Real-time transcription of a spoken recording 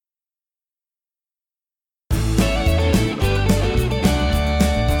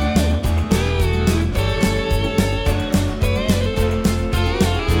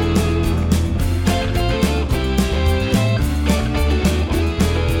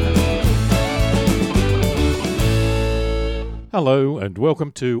Hello and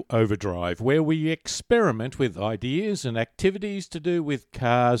welcome to Overdrive, where we experiment with ideas and activities to do with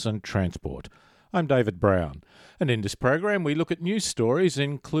cars and transport. I'm David Brown, and in this program we look at news stories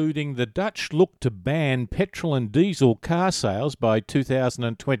including the Dutch look to ban petrol and diesel car sales by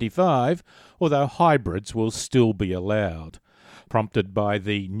 2025, although hybrids will still be allowed. Prompted by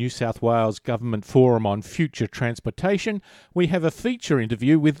the New South Wales Government Forum on Future Transportation, we have a feature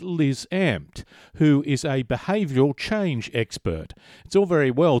interview with Liz Ampt, who is a behavioural change expert. It's all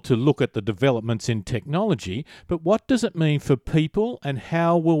very well to look at the developments in technology, but what does it mean for people, and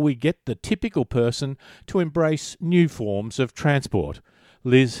how will we get the typical person to embrace new forms of transport?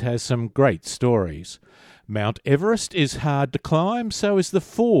 Liz has some great stories. Mount Everest is hard to climb, so is the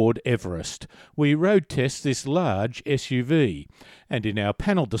Ford Everest. We road test this large SUV. And in our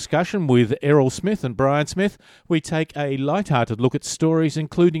panel discussion with Errol Smith and Brian Smith, we take a light-hearted look at stories,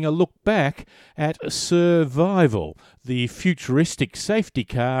 including a look back at Sir Vival, the futuristic safety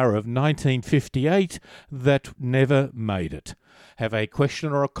car of 1958 that never made it. Have a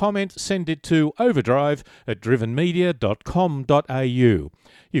question or a comment, send it to overdrive@drivenmedia.com.au.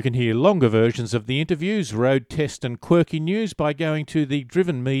 You can hear longer versions of the interviews, road test and quirky news by going to the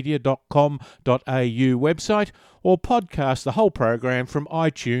drivenmedia.com.au website, or podcast the whole program from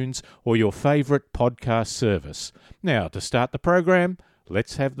iTunes or your favourite podcast service. Now, to start the program,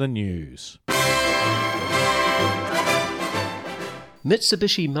 let's have the news.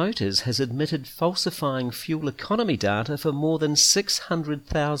 Mitsubishi Motors has admitted falsifying fuel economy data for more than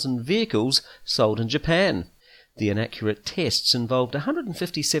 600,000 vehicles sold in Japan. The inaccurate tests involved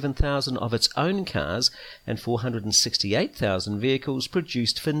 157,000 of its own cars and 468,000 vehicles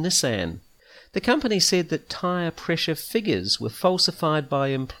produced for Nissan. The company said that tyre pressure figures were falsified by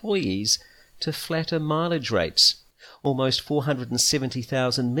employees to flatter mileage rates. Almost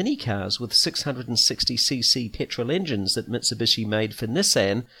 470,000 minicars with 660cc petrol engines that Mitsubishi made for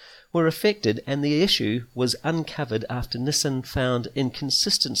Nissan were affected, and the issue was uncovered after Nissan found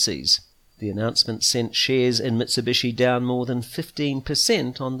inconsistencies. The announcement sent shares in Mitsubishi down more than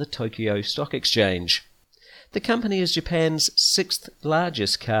 15% on the Tokyo Stock Exchange. The company is Japan's sixth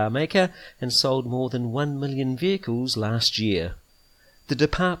largest car maker and sold more than 1 million vehicles last year. The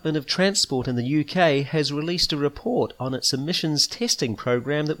Department of Transport in the UK has released a report on its emissions testing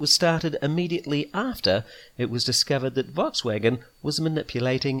program that was started immediately after it was discovered that Volkswagen was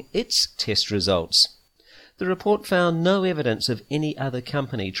manipulating its test results. The report found no evidence of any other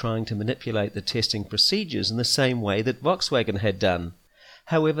company trying to manipulate the testing procedures in the same way that Volkswagen had done.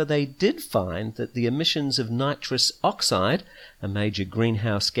 However, they did find that the emissions of nitrous oxide, a major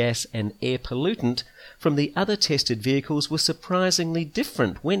greenhouse gas and air pollutant, from the other tested vehicles were surprisingly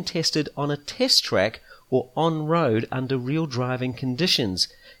different when tested on a test track or on-road under real driving conditions,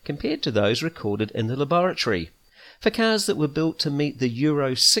 compared to those recorded in the laboratory. For cars that were built to meet the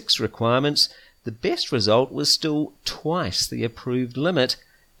Euro 6 requirements, the best result was still twice the approved limit,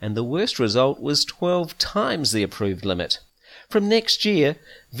 and the worst result was 12 times the approved limit. From next year,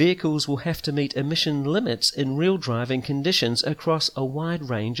 vehicles will have to meet emission limits in real driving conditions across a wide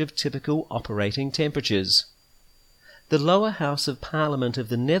range of typical operating temperatures. The lower house of Parliament of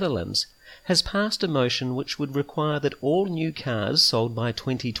the Netherlands has passed a motion which would require that all new cars sold by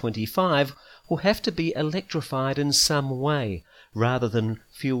 2025 will have to be electrified in some way, rather than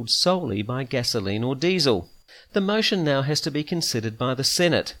fueled solely by gasoline or diesel. The motion now has to be considered by the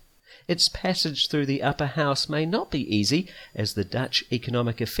Senate. Its passage through the upper house may not be easy, as the Dutch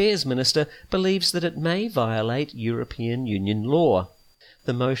Economic Affairs Minister believes that it may violate European Union law.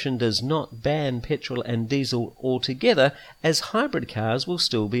 The motion does not ban petrol and diesel altogether, as hybrid cars will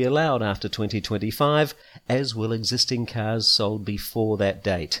still be allowed after 2025, as will existing cars sold before that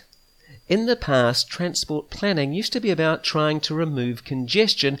date. In the past, transport planning used to be about trying to remove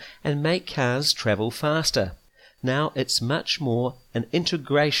congestion and make cars travel faster. Now it's much more an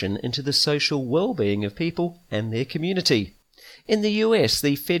integration into the social well-being of people and their community. In the US,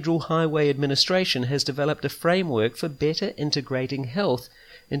 the Federal Highway Administration has developed a framework for better integrating health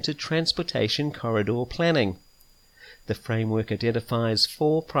into transportation corridor planning. The framework identifies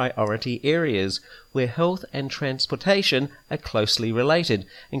 4 priority areas where health and transportation are closely related,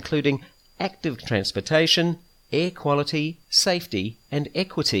 including active transportation, air quality, safety, and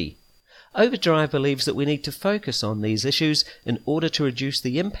equity. Overdrive believes that we need to focus on these issues in order to reduce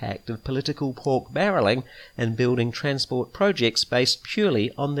the impact of political pork barrelling and building transport projects based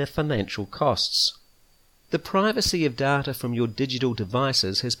purely on their financial costs. The privacy of data from your digital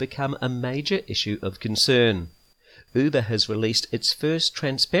devices has become a major issue of concern. Uber has released its first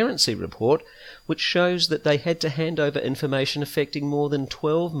transparency report, which shows that they had to hand over information affecting more than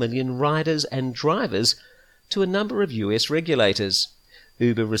 12 million riders and drivers to a number of US regulators.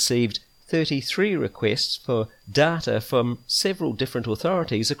 Uber received 33 requests for data from several different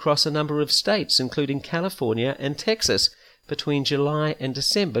authorities across a number of states, including California and Texas, between July and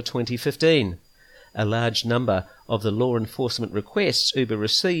December 2015. A large number of the law enforcement requests Uber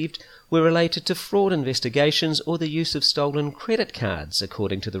received were related to fraud investigations or the use of stolen credit cards,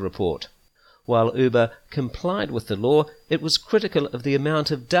 according to the report. While Uber complied with the law, it was critical of the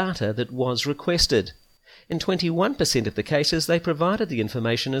amount of data that was requested. In 21% of the cases, they provided the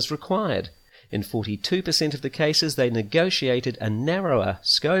information as required. In 42% of the cases, they negotiated a narrower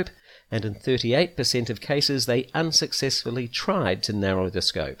scope, and in 38% of cases, they unsuccessfully tried to narrow the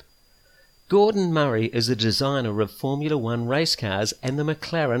scope. Gordon Murray is the designer of Formula One race cars and the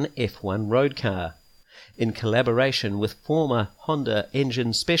McLaren F1 road car. In collaboration with former Honda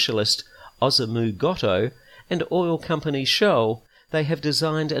engine specialist Osamu Goto and oil company Shell, they have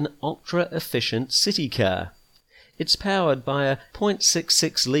designed an ultra-efficient city car. It's powered by a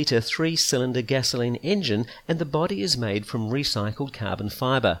 0.66-litre three-cylinder gasoline engine, and the body is made from recycled carbon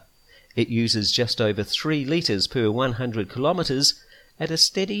fibre. It uses just over 3 litres per 100 kilometres at a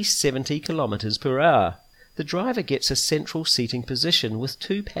steady 70 kilometres per hour. The driver gets a central seating position with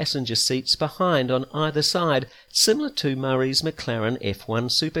 2 passenger seats behind on either side, similar to Murray's McLaren F1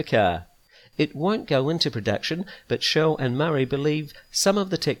 supercar. It won't go into production, but Shell and Murray believe some of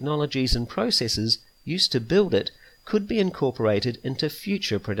the technologies and processes used to build it could be incorporated into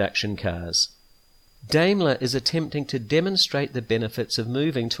future production cars. Daimler is attempting to demonstrate the benefits of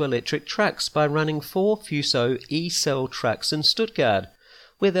moving to electric trucks by running 4 Fuso e-cell trucks in Stuttgart,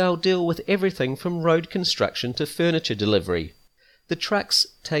 where they'll deal with everything from road construction to furniture delivery. The trucks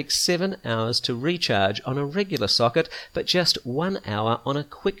take 7 hours to recharge on a regular socket, but just 1 hour on a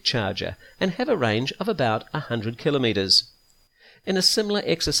quick charger, and have a range of about 100 kilometres. In a similar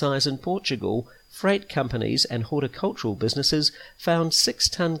exercise in Portugal, freight companies and horticultural businesses found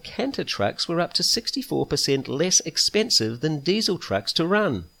 6-ton Canter trucks were up to 64% less expensive than diesel trucks to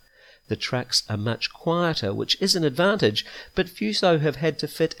run. The trucks are much quieter, which is an advantage, but Fuso have had to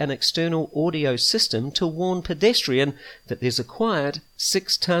fit an external audio system to warn pedestrian that there's a quiet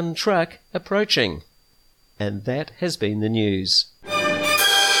 6-ton truck approaching. And that has been the news.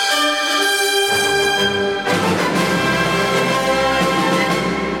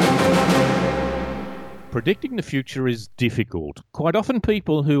 Predicting the future is difficult. Quite often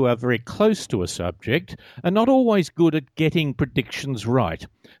people who are very close to a subject are not always good at getting predictions right.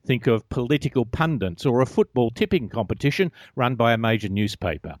 Think of political pundits or a football tipping competition run by a major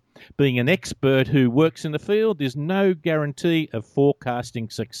newspaper. Being an expert who works in the field is no guarantee of forecasting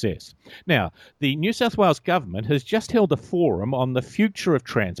success. Now, the New South Wales government has just held a forum on the future of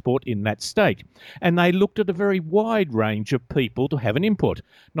transport in that state, and they looked at a very wide range of people to have an input,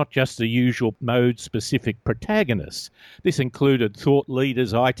 not just the usual mode-specific protagonists. This included thought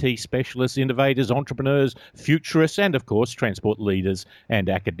leaders, IT specialists, innovators, entrepreneurs, futurists, and, of course, transport leaders and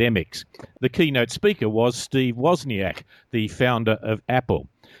academics. The keynote speaker was Steve Wozniak, the founder of Apple.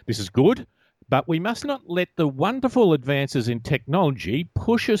 This is good, but we must not let the wonderful advances in technology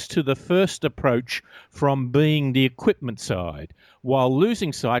push us to the first approach from being the equipment side, while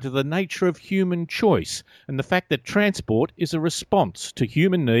losing sight of the nature of human choice and the fact that transport is a response to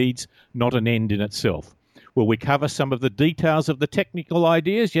human needs, not an end in itself. Will we cover some of the details of the technical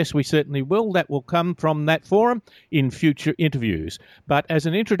ideas? Yes, we certainly will. That will come from that forum in future interviews. But as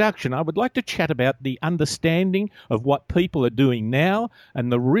an introduction, I would like to chat about the understanding of what people are doing now and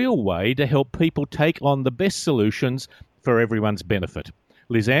the real way to help people take on the best solutions for everyone's benefit.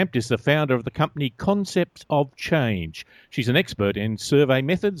 Liz Ampt is the founder of the company Concepts of Change. She's an expert in survey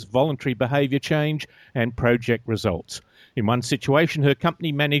methods, voluntary behaviour change and project results. In one situation, her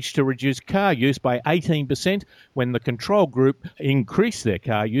company managed to reduce car use by 18% when the control group increased their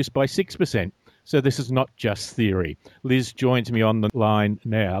car use by 6%. So this is not just theory. Liz joins me on the line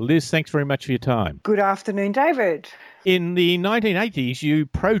now. Liz, thanks very much for your time. Good afternoon, David. In the 1980s, you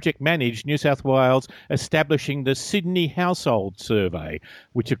project managed New South Wales establishing the Sydney Household Survey,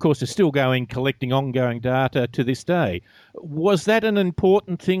 which of course is still collecting ongoing data to this day. Was that an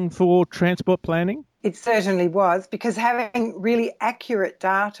important thing for transport planning? It certainly was, because having really accurate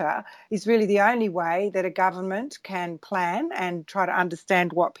data is really the only way that a government can plan and try to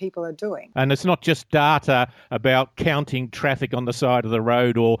understand what people are doing. And it's not just data about counting traffic on the side of the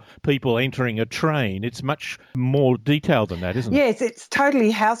road or people entering a train. It's much more detailed than that, isn't it? Yes, it's totally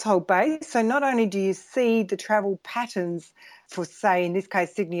household-based. So not only do you see the travel patterns for, say, in this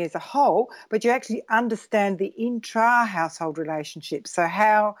case, Sydney as a whole, but you actually understand the intra-household relationships. So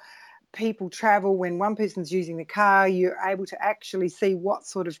how people travel, when one person's using the car, you're able to actually see what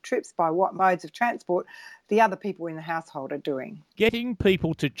sort of trips by what modes of transport the other people in the household are doing. Getting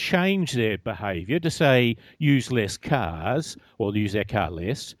people to change their behaviour, to say use less cars or use their car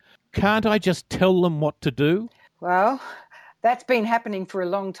less, can't I just tell them what to do? Well, that's been happening for a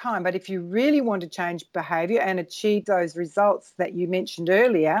long time, but if you really want to change behaviour and achieve those results that you mentioned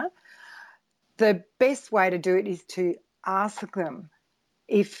earlier, the best way to do it is to ask them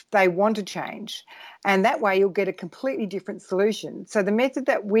if they want to change. And that way you'll get a completely different solution. So the method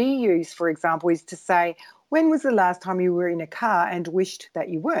that we use, for example, is to say, when was the last time you were in a car and wished that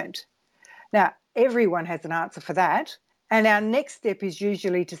you weren't? Now, everyone has an answer for that. And our next step is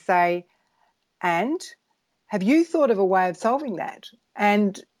usually to say, and have you thought of a way of solving that?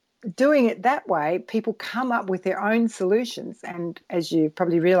 And doing it that way, people come up with their own solutions. And as you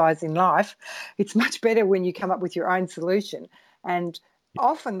probably realise in life, it's much better when you come up with your own solution. And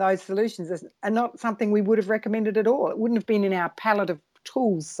often those solutions are not something we would have recommended at all. It wouldn't have been in our palette of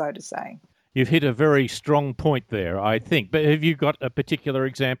tools, so to say. You've hit a very strong point there, I think. But have you got a particular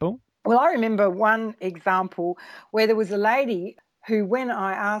example? Well, I remember one example where there was a lady who, when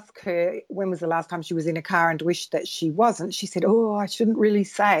I asked her when was the last time she was in a car and wished that she wasn't, she said, oh, I shouldn't really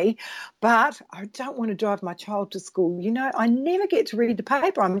say, but I don't want to drive my child to school. You know, I never get to read the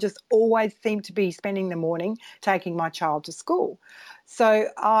paper. I'm just always seem to be spending the morning taking my child to school. So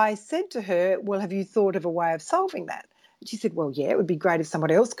I said to her, well, have you thought of a way of solving that? And she said, well, yeah, it would be great if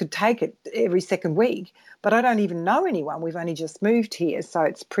somebody else could take it every second week, but I don't even know anyone. We've only just moved here, so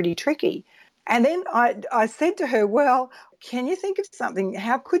it's pretty tricky. And then I said to her, well, can you think of something?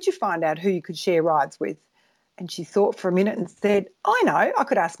 How could you find out who you could share rides with? And she thought for a minute and said, I know, I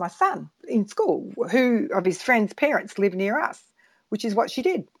could ask my son in school who of his friends' parents live near us, which is what she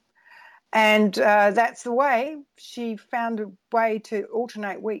did. And that's the way she found a way to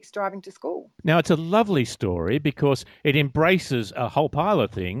alternate weeks driving to school. Now, it's a lovely story because it embraces a whole pile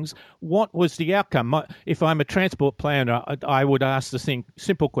of things. What was the outcome? If I'm a transport planner, I would ask the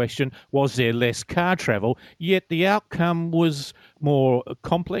simple question, was there less car travel? Yet the outcome was more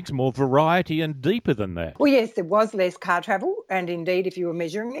complex, more variety and deeper than that. Well, yes, there was less car travel. And indeed, if you were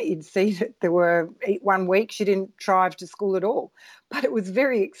measuring it, you'd see that there were 1 week she didn't drive to school at all. But it was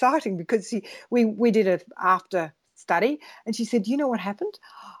very exciting because we did an after study and she said, you know what happened?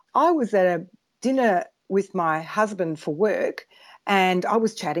 I was at a dinner with my husband for work and I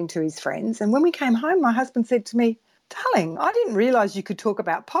was chatting to his friends. And when we came home, my husband said to me, darling, I didn't realise you could talk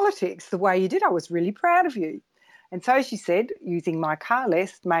about politics the way you did. I was really proud of you. And so she said, using my car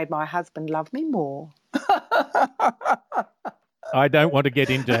less made my husband love me more. I don't want to get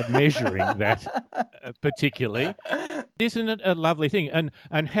into measuring that particularly. Isn't it a lovely thing? And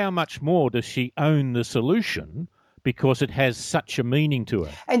how much more does she own the solution because it has such a meaning to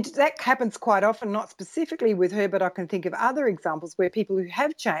her? And that happens quite often, not specifically with her, but I can think of other examples where people who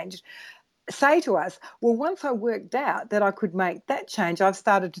have changed say to us, well, once I worked out that I could make that change, I've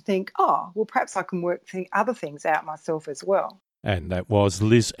started to think, oh, well, perhaps I can work other things out myself as well. And that was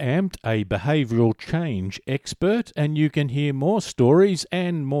Liz Ampt, a behavioural change expert, and you can hear more stories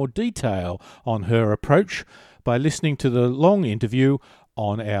and more detail on her approach by listening to the long interview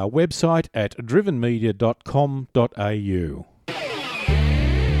on our website at drivenmedia.com.au.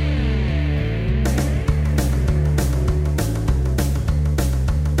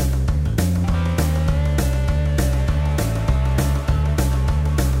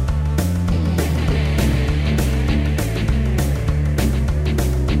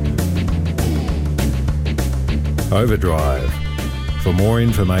 Overdrive. For more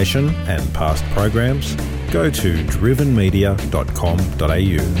information and past programs, go to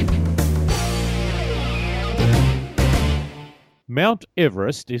drivenmedia.com.au. Mount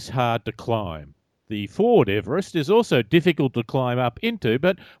Everest is hard to climb. The Ford Everest is also difficult to climb up into,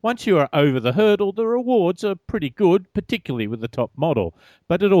 but once you are over the hurdle, the rewards are pretty good, particularly with the top model.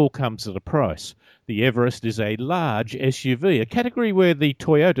 But it all comes at a price. The Everest is a large SUV, a category where the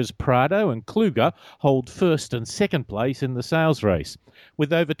Toyotas Prado and Kluger hold first and second place in the sales race.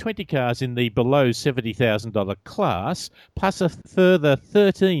 With over 20 cars in the below $70,000 class, plus a further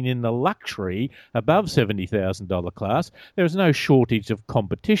 13 in the luxury above $70,000 class, there is no shortage of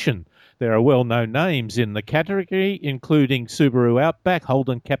competition. There are well-known names in the category, including Subaru Outback,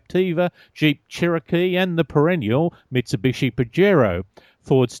 Holden Captiva, Jeep Cherokee and the perennial Mitsubishi Pajero.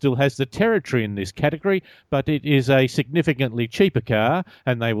 Ford still has the territory in this category, but it is a significantly cheaper car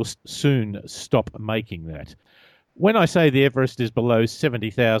and they will soon stop making that. When I say the Everest is below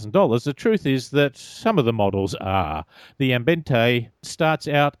 $70,000, the truth is that some of the models are. The Ambiente starts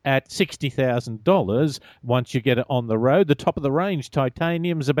out at $60,000 once you get it on the road. The top of the range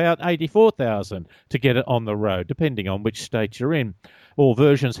titanium's about $84,000 to get it on the road, depending on which state you're in. All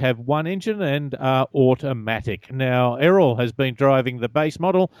versions have one engine and are automatic. Now, Errol has been driving the base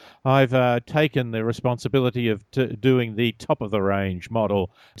model. I've taken the responsibility of doing the top-of-the-range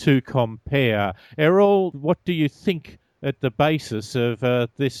model to compare. Errol, what do you think at the basis of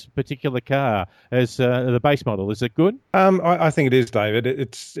this particular car as the base model? Is it good? I think it is,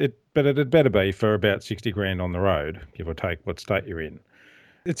 David. But it'd better be for about 60 grand on the road, give or take what state you're in.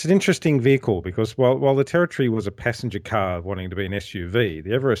 It's an interesting vehicle because while the Territory was a passenger car wanting to be an SUV,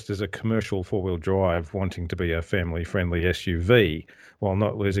 the Everest is a commercial four-wheel drive wanting to be a family-friendly SUV while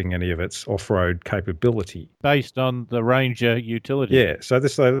not losing any of its off-road capability. Based on the Ranger utility. Yeah, so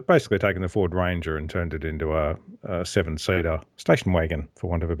they've basically taken the Ford Ranger and turned it into a seven-seater station wagon, for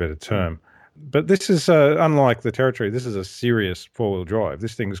want of a better term. But this is, unlike the Territory, this is a serious four-wheel drive.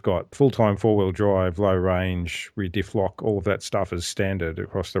 This thing's got full-time four-wheel drive, low range, rear diff lock, all of that stuff is standard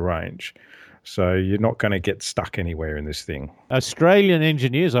across the range. So you're not going to get stuck anywhere in this thing. Australian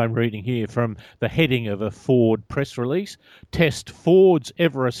engineers, I'm reading here from the heading of a Ford press release, test Ford's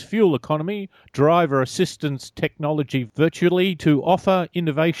Everest fuel economy, driver assistance technology virtually to offer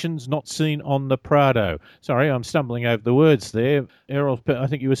innovations not seen on the Prado. Sorry, I'm stumbling over the words there. Errol, I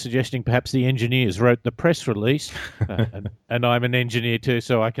think you were suggesting perhaps the engineers wrote the press release, and I'm an engineer too,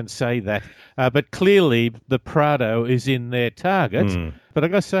 so I can say that. But clearly the Prado is in their target. But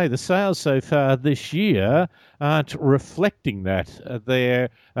I've got to say, the sales so far this year aren't reflecting that.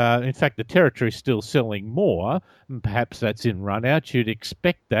 In fact, the Territory's still selling more. And perhaps that's in run-out. You'd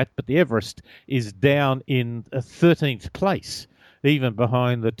expect that. But the Everest is down in 13th place, even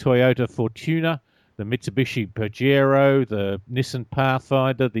behind the Toyota Fortuner, the Mitsubishi Pajero, the Nissan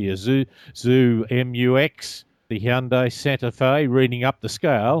Pathfinder, the Isuzu MU-X, the Hyundai Santa Fe, reading up the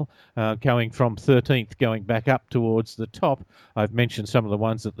scale, going from 13th, going back up towards the top. I've mentioned some of the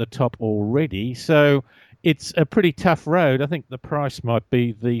ones at the top already. So it's a pretty tough road. I think the price might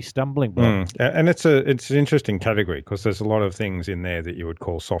be the stumbling block. And it's an interesting category because there's a lot of things in there that you would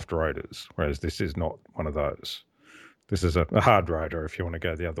call soft roaders, whereas this is not one of those. This is a hard roader if you want to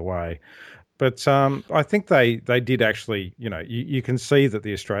go the other way. But I think they did actually, you can see that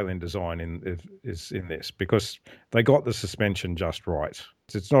the Australian design is in this because they got the suspension just right.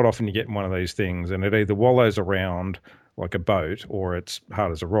 It's not often you get one of these things and it either wallows around like a boat or it's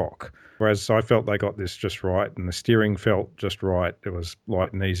hard as a rock. Whereas I felt they got this just right and the steering felt just right. It was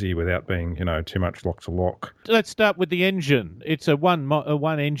light and easy without being, too much lock to lock. Let's start with the engine. It's a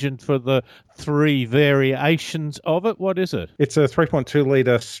one engine for the three variations of it. What is it? It's a 3.2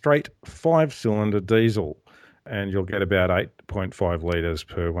 litre straight 5-cylinder diesel and you'll get about 8.5 litres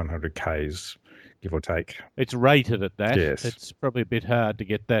per 100 Ks. Give or take. It's rated at that. Yes. It's probably a bit hard to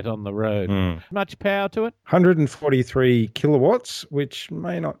get that on the road. Much power to it? 143 kilowatts, which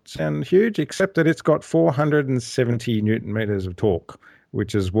may not sound huge, except that it's got 470 newton meters of torque,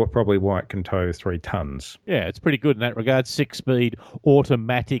 which is probably why it can tow 3 tons. Yeah, it's pretty good in that regard. 6-speed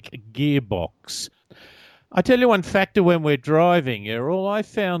automatic gearbox. I tell you one factor when we're driving, Errol, I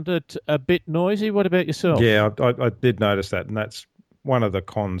found it a bit noisy. What about yourself? Yeah, I did notice that, and that's one of the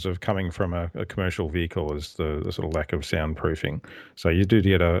cons of coming from a commercial vehicle is the sort of lack of soundproofing. So you do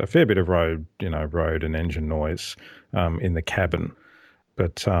get a fair bit of road and engine noise in the cabin.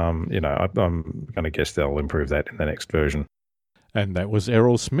 But, I'm going to guess they'll improve that in the next version. And that was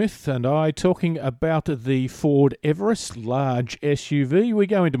Errol Smith and I talking about the Ford Everest large SUV. We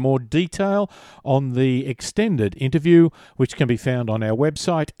go into more detail on the extended interview, which can be found on our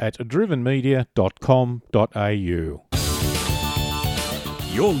website at drivenmedia.com.au.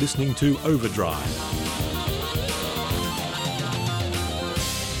 You're listening to Overdrive.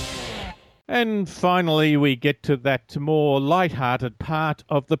 And finally, we get to that more light-hearted part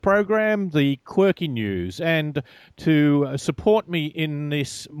of the program, the quirky news. And to support me in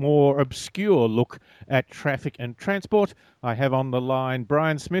this more obscure look at traffic and transport, I have on the line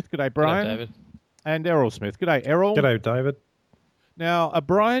Brian Smith. G'day, Brian. G'day, David. And Errol Smith. G'day, Errol. G'day, David. Now,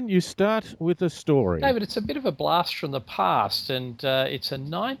 Brian, you start with a story. David, it's a bit of a blast from the past, and it's a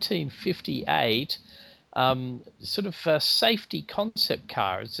 1958 sort of safety concept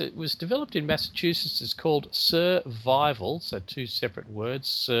car. It was developed in Massachusetts. It's called Sir Vival, so 2 separate words,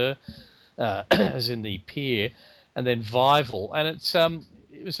 Sir, as in the peer, and then Vival. And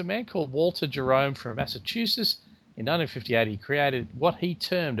it was a man called Walter Jerome from Massachusetts, in 1958 he created what he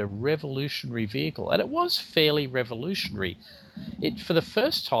termed a revolutionary vehicle, and it was fairly revolutionary. It, for the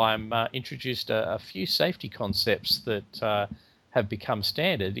first time, introduced a few safety concepts that have become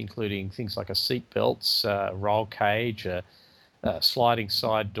standard, including things like a seat belts, roll cage, sliding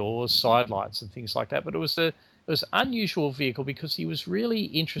side doors, side lights, and things like that. But it was an unusual vehicle because he was really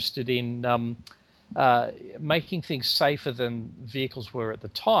interested in making things safer than vehicles were at the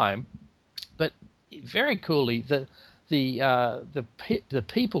time. But very coolly, the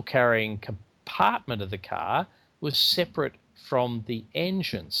people carrying compartment of the car was separate from the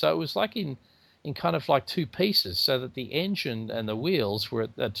engine. So it was like in kind of like two pieces, so that the engine and the wheels were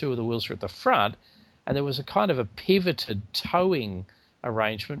two of the wheels were at the front, and there was a kind of a pivoted towing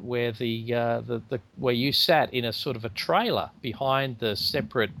arrangement where where you sat in a sort of a trailer behind the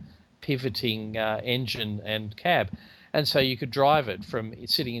separate pivoting engine and cab. And so you could drive it from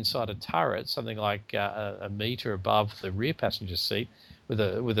sitting inside a turret, something like a metre above the rear passenger seat, with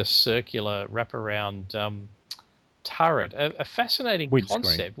a circular wraparound turret. A fascinating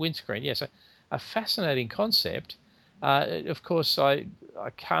concept. Windscreen, yes. A fascinating concept. Of course, I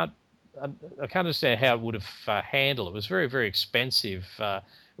can't understand how it would have handled it. It was very, very expensive. It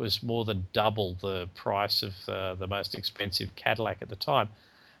was more than double the price of the most expensive Cadillac at the time.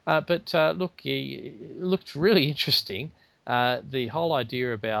 But look, it looked really interesting. The whole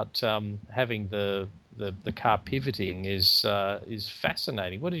idea about having the car pivoting is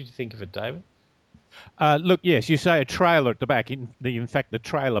fascinating. What did you think of it, David? Look, yes, you say a trailer at the back. In fact, the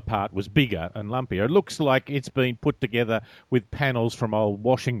trailer part was bigger and lumpier. It looks like it's been put together with panels from old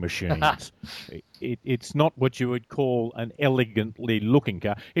washing machines. It's not what you would call an elegantly looking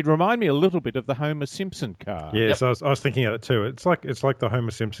car. It reminded me a little bit of the Homer Simpson car. Yes, yep. I was thinking of it too. It's like the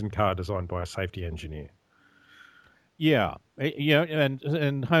Homer Simpson car designed by a safety engineer. Yeah,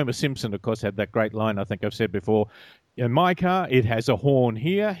 and Homer Simpson, of course, had that great line I think I've said before. In my car, it has a horn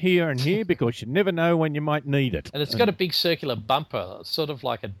here, here, and here because you never know when you might need it. And it's got a big circular bumper, sort of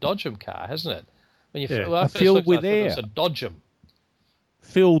like a Dodgem car, hasn't it? When filled with air. It's a Dodgem.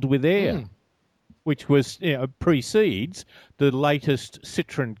 Filled with air, which was precedes the latest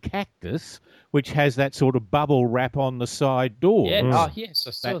Citroen Cactus, which has that sort of bubble wrap on the side door. Yeah. Oh, yes,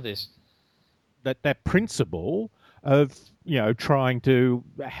 I saw this. That principle of trying to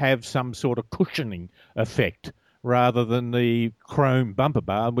have some sort of cushioning effect, rather than the chrome bumper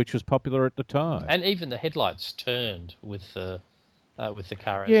bar, which was popular at the time. And even the headlights turned with the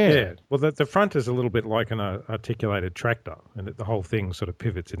car. Yeah. Well, the front is a little bit like an articulated tractor, and the whole thing sort of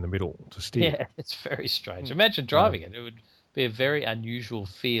pivots in the middle to steer. Yeah, it's very strange. Imagine driving it. It would be a very unusual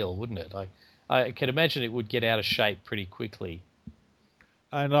feel, wouldn't it? I can imagine it would get out of shape pretty quickly.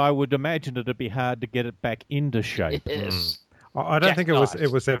 And I would imagine it'd be hard to get it back into shape. Yes. I don't think it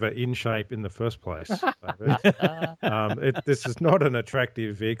was ever in shape in the first place. This is not an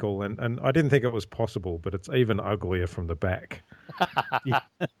attractive vehicle, and I didn't think it was possible, but it's even uglier from the back.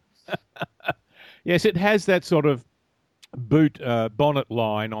 Yes, it has that sort of boot bonnet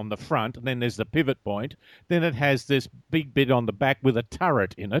line on the front, and then there's the pivot point. Then it has this big bit on the back with a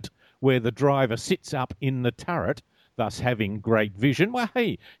turret in it, where the driver sits up in the turret, thus having great vision. Well,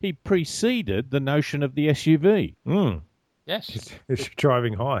 hey, he preceded the notion of the SUV. Yes. It's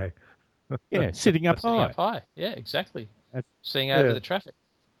driving high. Yeah, sitting up high. Sitting up high. Yeah, exactly. Seeing over the traffic.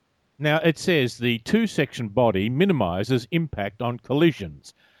 Now, it says the two-section body minimises impact on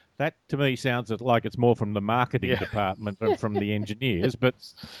collisions. That, to me, sounds like it's more from the marketing department than from the engineers, but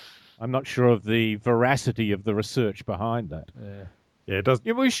I'm not sure of the veracity of the research behind that. Yeah, it does.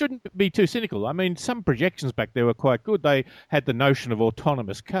 Yeah, we shouldn't be too cynical. I mean, some projections back there were quite good. They had the notion of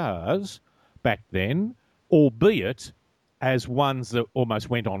autonomous cars back then, albeit as ones that almost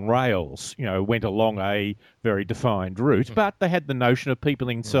went on rails, went along a very defined route. But they had the notion of people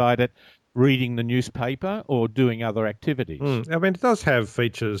inside it reading the newspaper or doing other activities. I mean, it does have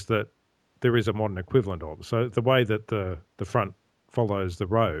features that there is a modern equivalent of. So the way that the front follows the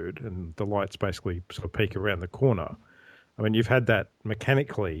road and the lights basically sort of peek around the corner. I mean, you've had that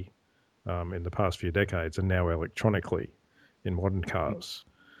mechanically in the past few decades and now electronically in modern cars.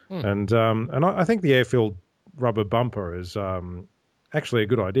 And I think the air-filled rubber bumper is actually a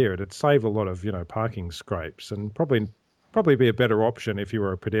good idea. It'd save a lot of parking scrapes and probably be a better option if you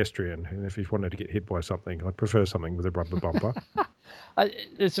were a pedestrian and if you wanted to get hit by something. I'd prefer something with a rubber bumper.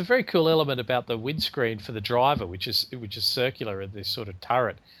 There's a very cool element about the windscreen for the driver, which is circular in this sort of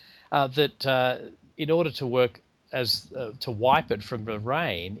turret, that in order to work as to wipe it from the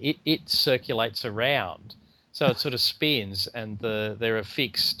rain, it circulates around, so it sort of spins, and there are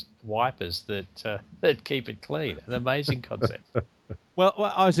fixed wipers that keep it clean. An amazing concept.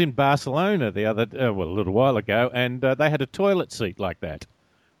 Well, I was in Barcelona a little while ago, and they had a toilet seat like that.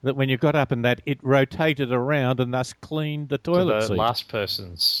 That when you got up and that, it rotated around and thus cleaned the toilet the seat. last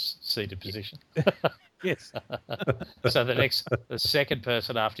person's seated position. Yes. So the second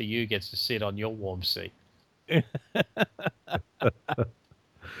person after you gets to sit on your warm seat.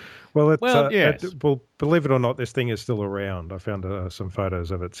 Well, yes. Believe it or not, this thing is still around. I found some photos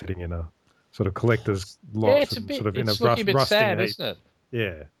of it sitting in a sort of collector's lot, It's in looking a a bit rusting sad, heap. isn't it?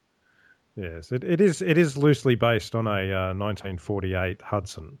 Yeah. Yes, it is loosely based on a 1948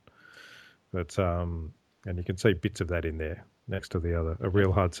 Hudson, but and you can see bits of that in there next to a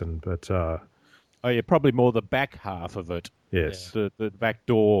real Hudson. But probably more the back half of it. Yes, the back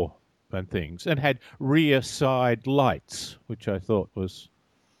door and things, and had rear side lights, which I thought was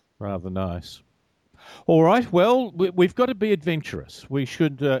rather nice. All right, well, we've got to be adventurous. We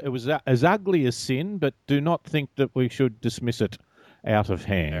should. It was as ugly as sin, but do not think that we should dismiss it out of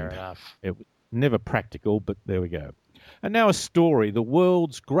hand. Fair enough. It was never practical, but there we go. And now a story. The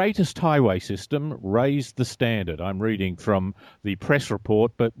world's greatest highway system raised the standard. I'm reading from the press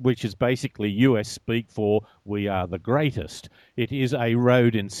report, but which is basically US speak for we are the greatest. It is a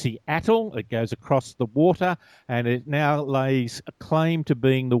road in Seattle. It goes across the water, and it now lays a claim to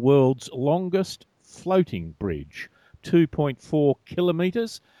being the world's longest floating bridge, 2.4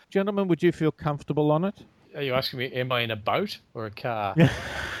 kilometres. Gentlemen, would you feel comfortable on it? Are you asking me, am I in a boat or a car?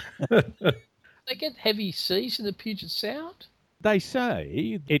 They get heavy seas in the Puget Sound? They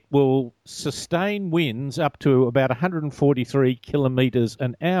say it will sustain winds up to about 143 kilometres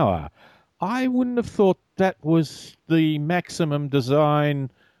an hour. I wouldn't have thought that was the maximum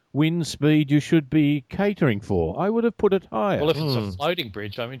design wind speed you should be catering for. I would have put it higher. Well, if it's a floating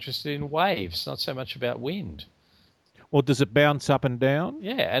bridge, I'm interested in waves, not so much about wind. Or does it bounce up and down?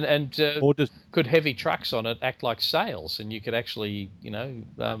 Yeah, and could heavy trucks on it act like sails, and you could actually,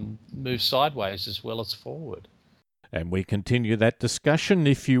 move sideways as well as forward? And we continue that discussion.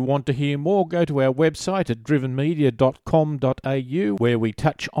 If you want to hear more, go to our website at drivenmedia.com.au, where we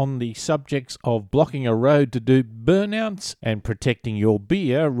touch on the subjects of blocking a road to do burnouts and protecting your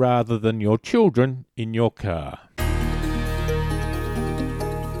beer rather than your children in your car.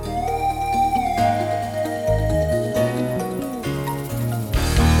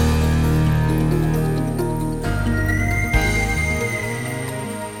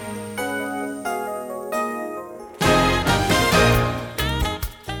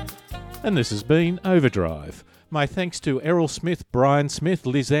 And this has been Overdrive. My thanks to Errol Smith, Brian Smith,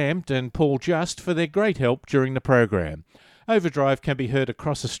 Liz Ampt and Paul Just for their great help during the program. Overdrive can be heard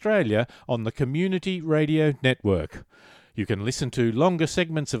across Australia on the Community Radio Network. You can listen to longer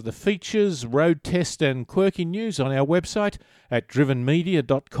segments of the features, road test and quirky news on our website at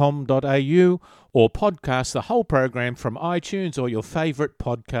drivenmedia.com.au or podcast the whole program from iTunes or your favourite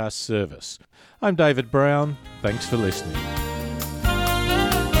podcast service. I'm David Brown. Thanks for listening.